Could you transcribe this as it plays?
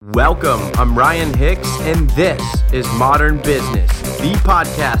Welcome, I'm Ryan Hicks, and this is Modern Business, the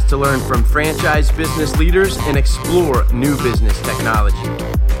podcast to learn from franchise business leaders and explore new business technology.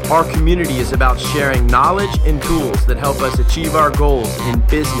 Our community is about sharing knowledge and tools that help us achieve our goals in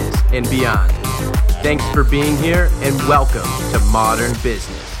business and beyond. Thanks for being here, and welcome to Modern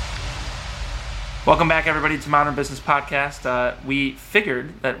Business. Welcome back, everybody, to Modern Business Podcast. We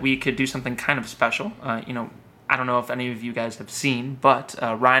figured that we could do something kind of special. I don't know if any of you guys have seen, but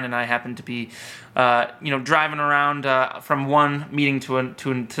Ryan and I happened to be, driving around from one meeting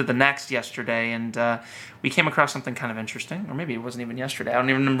to the next yesterday, and we came across something kind of interesting. Or maybe it wasn't even yesterday. I don't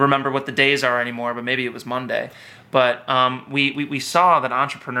even remember what the days are anymore, but maybe it was Monday. But we saw that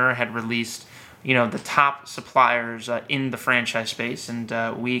Entrepreneur had released, the top suppliers in the franchise space, and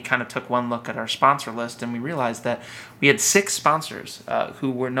we kind of took one look at our sponsor list, and we realized that we had 6 sponsors who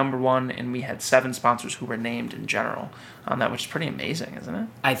were number one, and we had 7 sponsors who were named in general on that, which is pretty amazing, isn't it?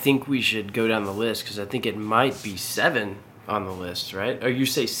 I think we should go down the list because I think it might be 7 on the list, right? Or you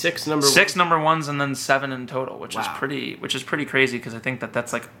say 6 number 6 number ones and then 7 in total, which Wow. is pretty crazy because I think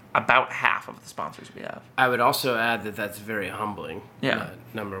that's like about half of the sponsors we have. I would also add that that's very humbling. Yeah.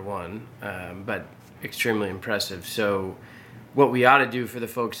 Number one, but extremely impressive. So, what we ought to do for the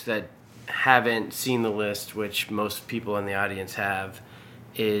folks that haven't seen the list, which most people in the audience have,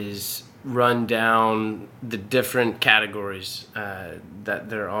 is run down the different categories that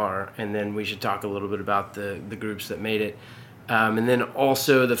there are, and then we should talk a little bit about the groups that made it, and then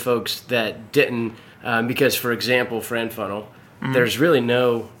also the folks that didn't, because, for example, FranFunnel, there's really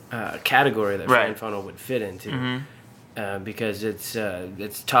no category that Right. FranFunnel would fit into, because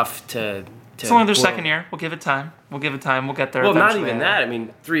it's tough to It's only their second year. We'll give it time. We'll get there. Well, not eventually. even that. I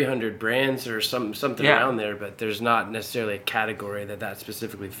mean, 300 brands or something Yeah. around there, but there's not necessarily a category that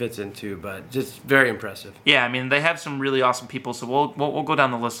specifically fits into. But just very impressive. Yeah, I mean, they have some really awesome people. So we'll go down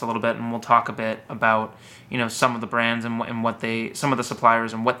the list a little bit, and we'll talk a bit about some of the brands and some of the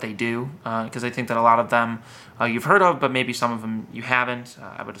suppliers and what they do, because I think that a lot of them you've heard of, but maybe some of them you haven't.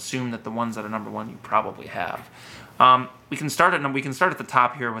 I would assume that the ones that are number one you probably have. We can start at the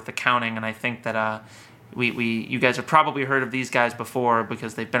top here with accounting, and I think that you guys have probably heard of these guys before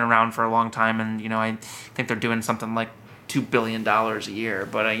because they've been around for a long time, and I think they're doing something like $2 billion a year.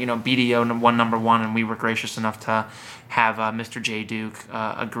 But BDO won number one, and we were gracious enough to have Mr. Jay Duke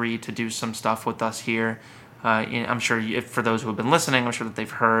agree to do some stuff with us here. I'm sure for those who have been listening, I'm sure that they've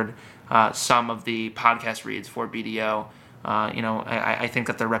heard some of the podcast reads for BDO. I think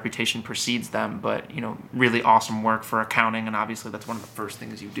that their reputation precedes them, but, really awesome work for accounting. And obviously that's one of the first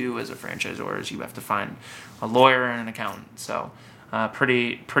things you do as a franchisor is you have to find a lawyer and an accountant. So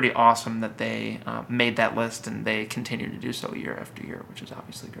pretty awesome that they made that list, and they continue to do so year after year, which is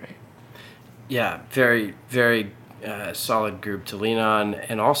obviously great. Yeah, very, very solid group to lean on,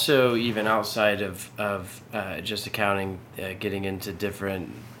 and also even outside of just accounting, getting into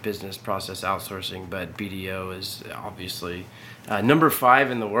different business process outsourcing. But BDO is obviously number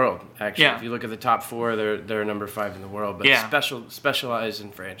 5 in the world. Actually, Yeah. If you look at the top 4, they're number 5 in the world. But Yeah. specialized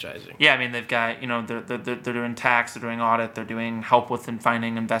in franchising. Yeah, I mean, they've got, they're doing tax, they're doing audit, they're doing help with and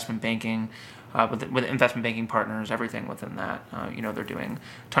finding investment banking, with investment banking partners, everything within that. They're doing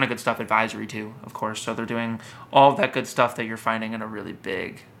a ton of good stuff, advisory too, of course. So they're doing all of that good stuff that you're finding in a really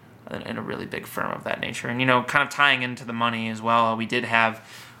big firm of that nature. And, kind of tying into the money as well, we did have,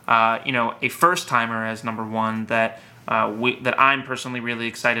 a first timer as number one that I'm personally really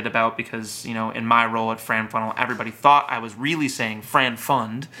excited about because, in my role at FranFunnel, everybody thought I was really saying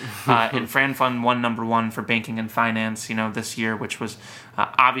FranFund, and FranFund won number one for banking and finance, this year, which was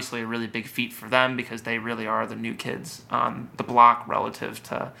obviously a really big feat for them because they really are the new kids on the block relative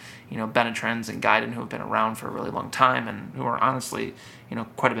to, Benetrends and Guidon, who have been around for a really long time and who are honestly,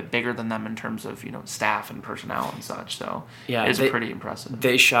 quite a bit bigger than them in terms of, staff and personnel and such. So Yeah, it's pretty impressive.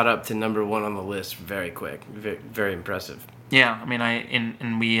 They shot up to number 1 on the list very quick. Very, very impressive. Yeah, I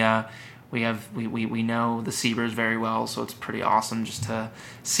mean, we know the Siebers very well, so it's pretty awesome just to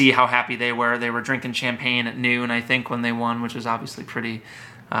see how happy they were. They were drinking champagne at noon, I think, when they won, which is obviously pretty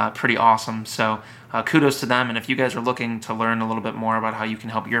awesome. So kudos to them. And if you guys are looking to learn a little bit more about how you can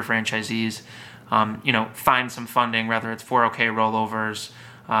help your franchisees, find some funding, whether it's 401k rollovers,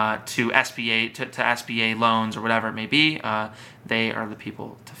 to SBA loans or whatever it may be, they are the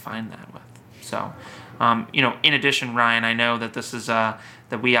people to find that with. So, in addition, Ryan, I know that this is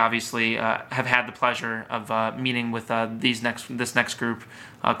that we obviously have had the pleasure of meeting with this next group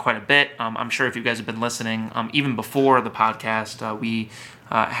quite a bit. I'm sure if you guys have been listening, even before the podcast, we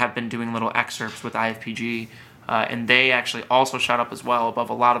have been doing little excerpts with IFPG, and they actually also shot up as well above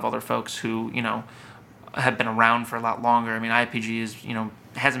a lot of other folks who, have been around for a lot longer. I mean, IFPG is,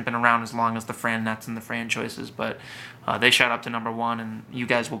 hasn't been around as long as the Fran Nets and the Fran Choices, but they shot up to number one, and you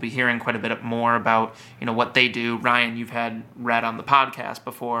guys will be hearing quite a bit more about, what they do. Ryan, you've had Red on the podcast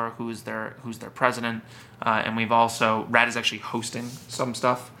before, who's their president, and Red is actually hosting some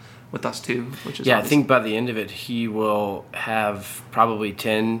stuff with us too, which is I think by the end of it he will have probably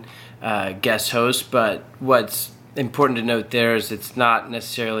 10 guest hosts. But what's important to note there is it's not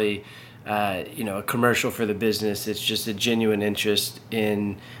necessarily a commercial for the business. It's just a genuine interest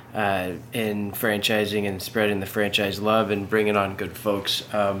in franchising and spreading the franchise love and bringing on good folks.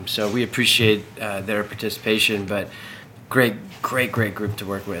 So we appreciate their participation, but great group to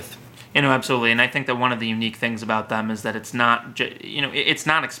work with. Absolutely, and I think that one of the unique things about them is that it's not, it's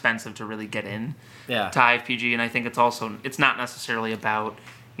not expensive to really get in to IFPG, and I think it's not necessarily about,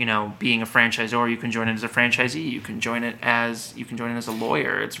 being a franchisor. You can join it as a franchisee. You can join it as a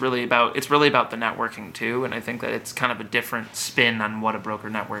lawyer. It's really about the networking too, and I think that it's kind of a different spin on what a broker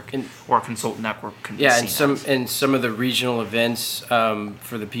network or a consultant network can be seen and some of the regional events,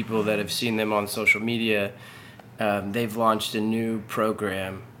 for the people that have seen them on social media, they've launched a new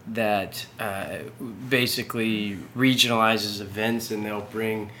program that basically regionalizes events, and they'll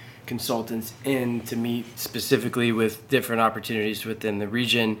bring consultants in to meet specifically with different opportunities within the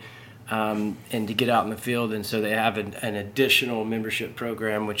region, and to get out in the field. And so they have an additional membership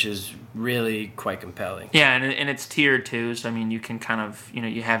program, which is really quite compelling. Yeah, and it's tiered too. So I mean, you can kind of,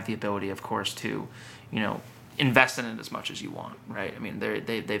 you have the ability, of course, to, invest in it as much as you want, right? I mean,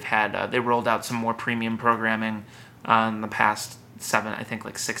 they've had they rolled out some more premium programming in the past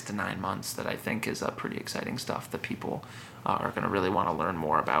 6 to 9 months that I think is pretty exciting stuff that people are going to really want to learn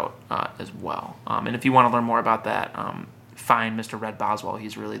more about as well. And if you want to learn more about that, find Mr. Red Boswell.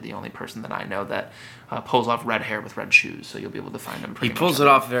 He's really the only person that I know that pulls off red hair with red shoes, so you'll be able to find him. He pulls it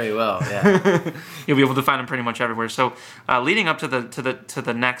off very well. Yeah, you'll be able to find him pretty much everywhere. So, leading up to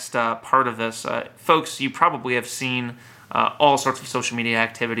the next part of this, folks, you probably have seen all sorts of social media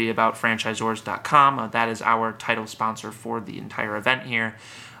activity about franchisors.com. That is our title sponsor for the entire event here.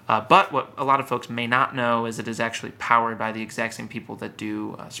 But what a lot of folks may not know is it is actually powered by the exact same people that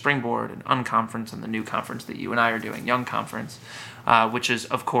do Springboard and Unconference and the new conference that you and I are doing, Young Conference, which is,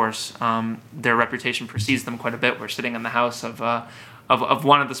 of course, their reputation precedes them quite a bit. We're sitting in the house of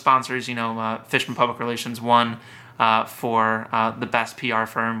one of the sponsors. Fishman Public Relations won for the best PR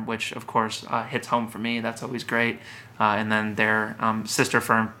firm, which, of course, hits home for me. That's always great. And then their sister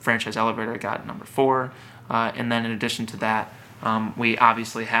firm, Franchise Elevator, got number 4. And then in addition to that, we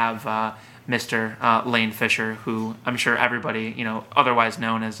obviously have Mr. Lane Fisher, who I'm sure everybody, otherwise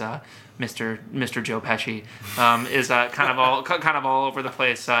known as Mr. Joe Pesci, is kind of all over the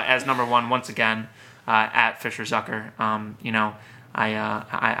place as number 1 once again at Fisher Zucker.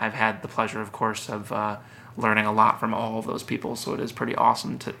 I've had the pleasure, of course, of learning a lot from all of those people, so it is pretty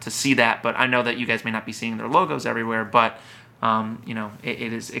awesome to see that. But I know that you guys may not be seeing their logos everywhere, but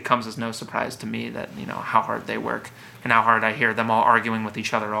it comes as no surprise to me that how hard they work and how hard I hear them all arguing with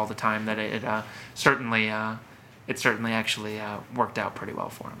each other all the time. That it certainly actually worked out pretty well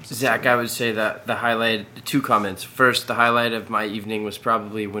for them. So Zach, I would say that the highlight, 2 comments. First, the highlight of my evening was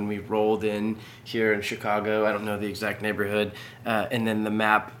probably when we rolled in here in Chicago. I don't know the exact neighborhood, and then the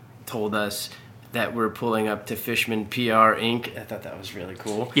map told us that we're pulling up to Fishman PR Inc. I thought that was really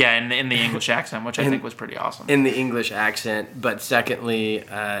cool. Yeah, in the English accent, which I think was pretty awesome. In the English accent, but secondly,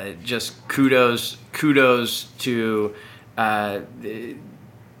 just kudos to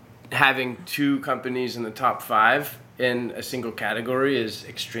having 2 companies in the top 5 in a single category is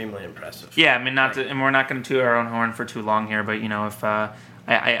extremely impressive. Yeah, I mean, and we're not going to toot our own horn for too long here, but if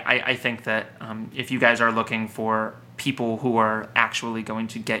I think that if you guys are looking for people who are actually going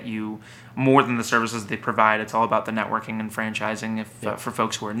to get you more than the services they provide, it's all about the networking and franchising. For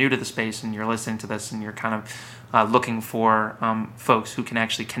folks who are new to the space and you're listening to this and you're kind of looking for folks who can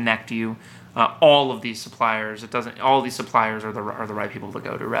actually connect you, all of these suppliers, all these suppliers are the right people to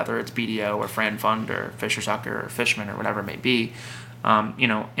go to, whether it's BDO or Fran Fund or Fisher Zucker or Fishman or whatever it may be. All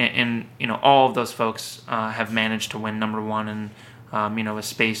of those folks have managed to win number 1 in a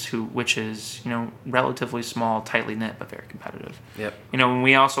space which is relatively small, tightly knit, but very competitive. Yep. And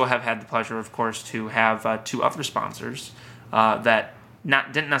we also have had the pleasure, of course, to have 2 other sponsors that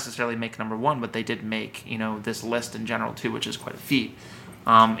didn't necessarily make number 1, but they did make this list in general too, which is quite a feat.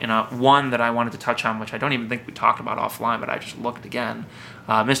 One that I wanted to touch on, which I don't even think we talked about offline, but I just looked again.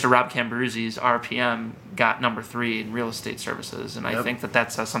 Mr. Rob Cambruzzi's RPM got number 3 in real estate services, and I think that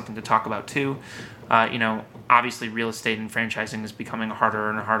that's something to talk about too. Obviously real estate and franchising is becoming harder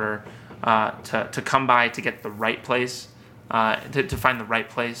and harder to come by to get the right place to find the right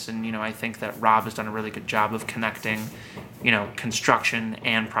place. And, I think that Rob has done a really good job of connecting, construction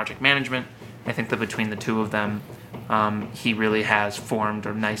and project management. I think that between the two of them, he really has formed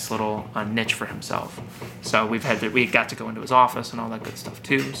a nice little niche for himself. So we got to go into his office and all that good stuff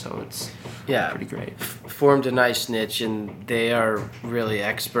too. So it's pretty great. Formed a nice niche, and they are really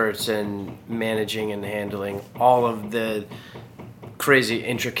experts in managing and handling all of the crazy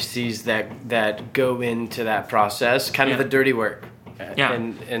intricacies that go into that process. Kind of the dirty work,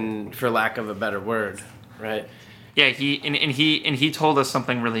 and for lack of a better word, right? Yeah, he told us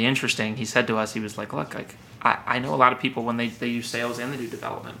something really interesting. He said to us, he was like, look, I know a lot of people when they use sales and they do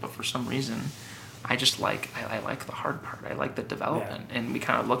development, but for some reason, I like the hard part. I like the development. Yeah. And we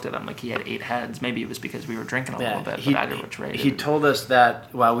kind of looked at him like he had 8 heads. Maybe it was because we were drinking a little bit, but either which way. He told us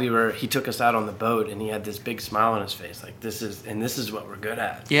that while he took us out on the boat, and he had this big smile on his face, like this is what we're good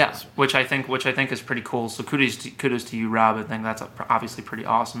at. Yeah, which I think is pretty cool. So kudos to you, Rob. I think that's obviously pretty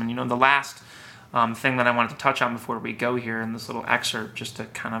awesome. And the last thing that I wanted to touch on before we go here in this little excerpt, just to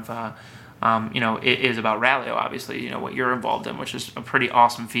kind of, it is about Rallyo, obviously, what you're involved in, which is a pretty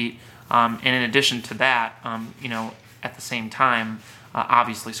awesome feat. And in addition to that, at the same time,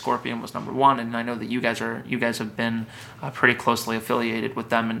 obviously Scorpion was number 1, and I know that you guys have been pretty closely affiliated with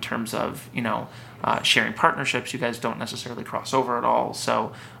them in terms of, sharing partnerships. You guys don't necessarily cross over at all,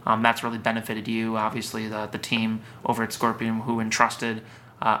 so that's really benefited you. Obviously, the team over at Scorpion who entrusted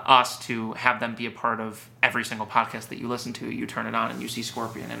us to have them be a part of every single podcast that you listen to. You turn it on and you see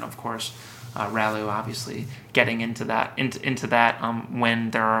Scorpion, and of course Rallyo obviously getting into that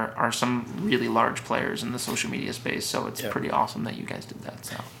when there are some really large players in the social media space. So it's pretty awesome that you guys did that.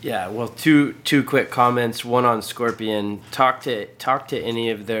 So well, two quick comments. One on Scorpion. Talk to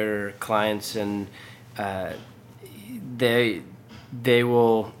any of their clients, and they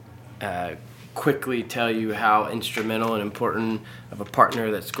will quickly tell you how instrumental and important of a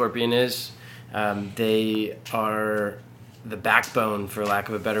partner that Scorpion is. They are the backbone, for lack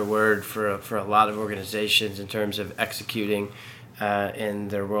of a better word, for a lot of organizations in terms of executing,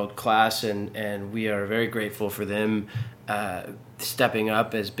 and they're world class, and we are very grateful for them stepping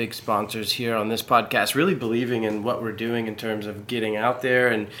up as big sponsors here on this podcast, really believing in what we're doing in terms of getting out there.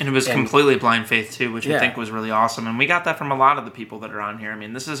 And it was completely blind faith too, which I think was really awesome. And we got that from a lot of the people that are on here. I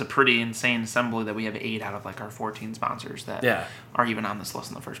mean, this is a pretty insane assembly that we have 8 out of our 14 sponsors that are even on this list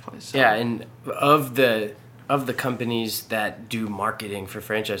in the first place. So. Yeah, and of the companies that do marketing for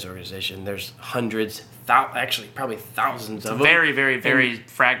franchise organization, there's hundreds, actually probably thousands of them. Very, very, very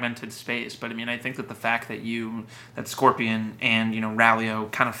fragmented space. But I mean, I think that the fact that Scorpion and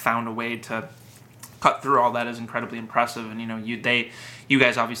Rallyo kind of found a way to cut through all that is incredibly impressive. And you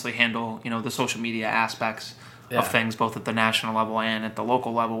guys obviously handle the social media aspects of things, both at the national level and at the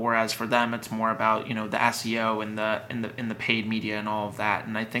local level. Whereas for them, it's more about the SEO and the paid media and all of that.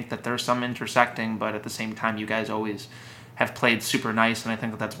 And I think that there's some intersecting, but at the same time, you guys always have played super nice, and I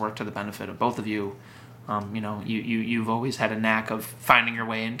think that that's worked to the benefit of both of you. You've always had a knack of finding your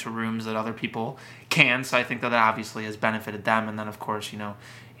way into rooms that other people can. So I think that obviously has benefited them. And then of course,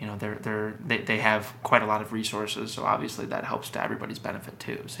 they have quite a lot of resources. So obviously that helps to everybody's benefit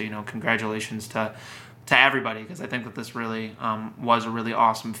too. So, congratulations to everybody, because I think that this really was a really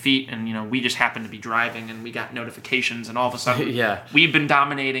awesome feat. And we just happened to be driving and we got notifications, and all of a sudden we've been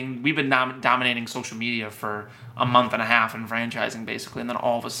dominating social media for a month and a half in franchising basically, and then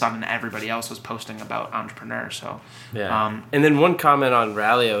all of a sudden everybody else was posting about entrepreneurs. So and then one comment on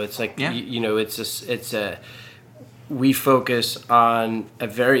Rallyo, it's like we focus on a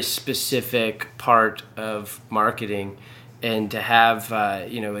very specific part of marketing, and to have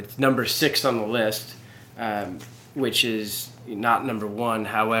it's number 6 on the list, which is not number 1,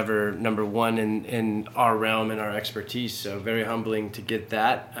 however, number 1 in our realm and our expertise. So very humbling to get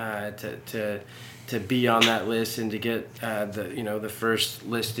that, to be on that list, and to get the first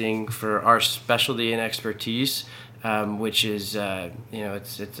listing for our specialty and expertise, which is I'm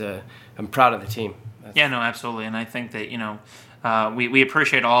proud of the team. Absolutely, and I think that we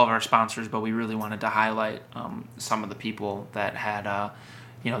appreciate all of our sponsors, but we really wanted to highlight some of the people that had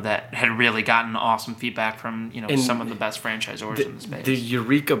that had really gotten awesome feedback from some of the best franchisors in the space. The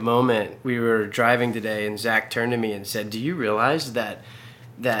eureka moment, we were driving today, and Zach turned to me and said, "Do you realize that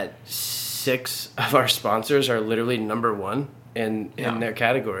 6 of our sponsors are literally number 1 in their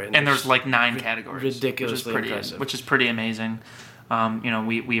category?" And there's like 9 categories, ridiculously impressive, which is pretty amazing.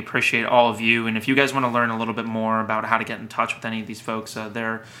 We appreciate all of you, and if you guys want to learn a little bit more about how to get in touch with any of these folks,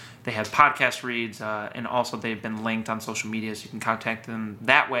 they have podcast reads, and also they've been linked on social media, so you can contact them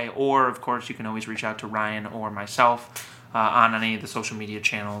that way. Or, of course, you can always reach out to Ryan or myself on any of the social media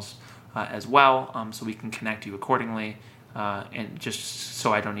channels as well, so we can connect you accordingly. and just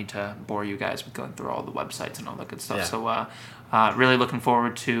so I don't need to bore you guys with going through all the websites and all that good stuff. Yeah. So really looking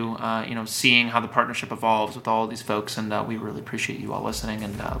forward to seeing how the partnership evolves with all of these folks, and we really appreciate you all listening,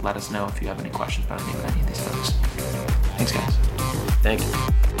 and let us know if you have any questions about any of these folks. Thanks, guys. Thank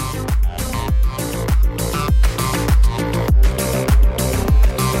you.